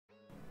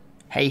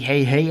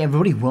Hey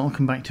everybody,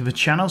 welcome back to the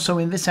channel. So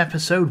in this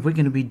episode we're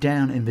going to be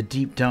down in the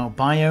deep dark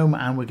biome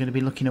and we're going to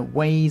be looking at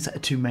ways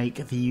to make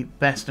the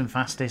best and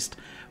fastest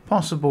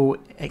possible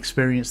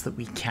experience that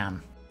we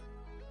can.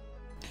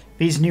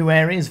 These new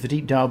areas, the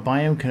deep dark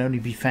biome, can only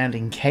be found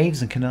in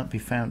caves and cannot be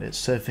found at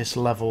surface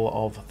level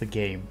of the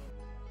game.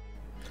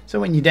 So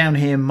when you're down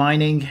here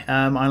mining,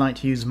 I like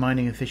to use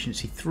mining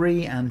efficiency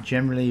 3, and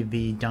generally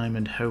the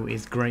diamond hoe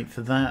is great for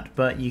that,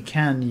 but you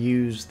can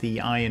use the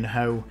iron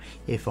hoe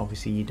if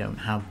obviously you don't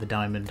have the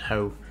diamond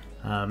hoe.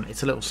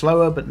 It's a little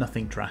slower but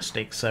nothing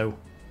drastic. So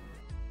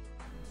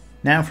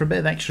now for a bit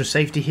of extra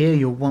safety here,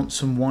 you'll want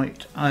some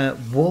white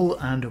wool,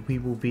 and we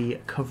will be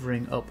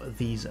covering up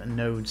these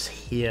nodes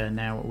here.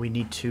 Now we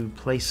need to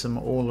place them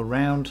all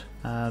around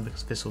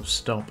because this will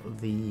stop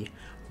the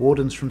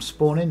wardens from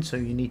spawning, so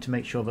you need to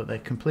make sure that they're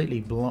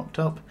completely blocked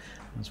up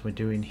as we're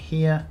doing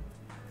here,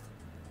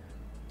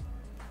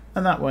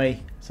 and that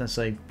way, as I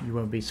say, you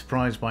won't be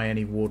surprised by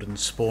any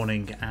wardens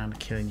spawning and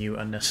killing you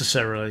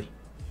unnecessarily.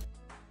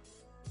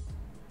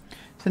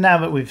 So now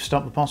that we've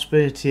stopped the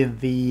possibility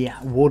of the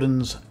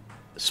wardens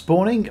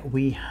spawning,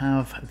 we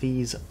have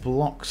these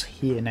blocks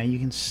here. Now you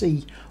can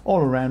see all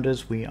around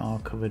us we are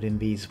covered in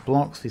these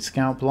blocks, these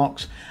scout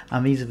blocks,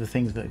 and these are the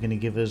things that are going to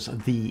give us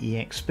the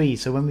EXP.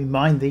 So when we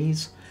mine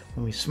these,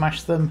 when we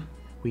smash them,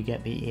 we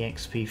get the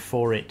EXP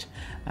for it.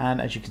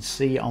 And as you can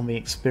see on the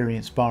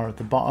experience bar at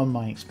the bottom,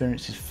 my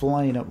experience is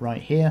flying up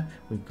right here.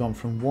 We've gone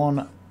from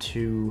 1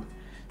 to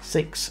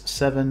 6,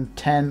 7,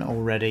 10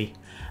 already,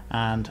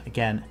 and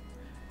again,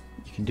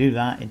 you can do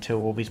that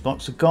until all these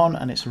blocks are gone,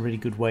 and it's a really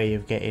good way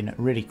of getting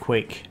really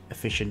quick,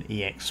 efficient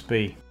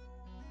EXP.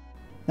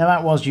 Now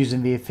that was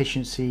using the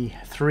efficiency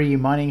 3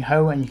 mining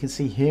hoe, and you can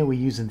see here we're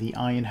using the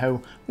iron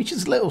hoe, which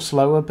is a little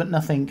slower but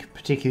nothing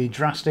particularly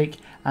drastic,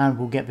 and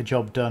will get the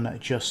job done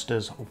just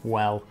as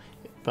well,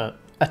 but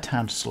a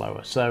tad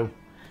slower. So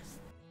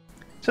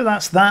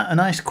that's that, a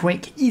nice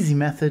quick easy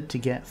method to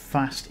get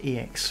fast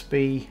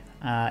EXP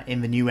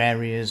in the new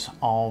areas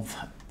of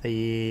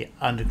the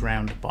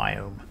underground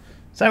biome.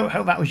 So I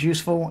hope that was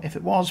useful. If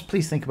it was,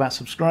 please think about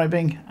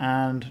subscribing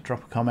and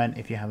drop a comment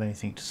if you have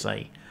anything to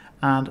say.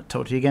 And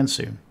talk to you again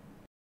soon.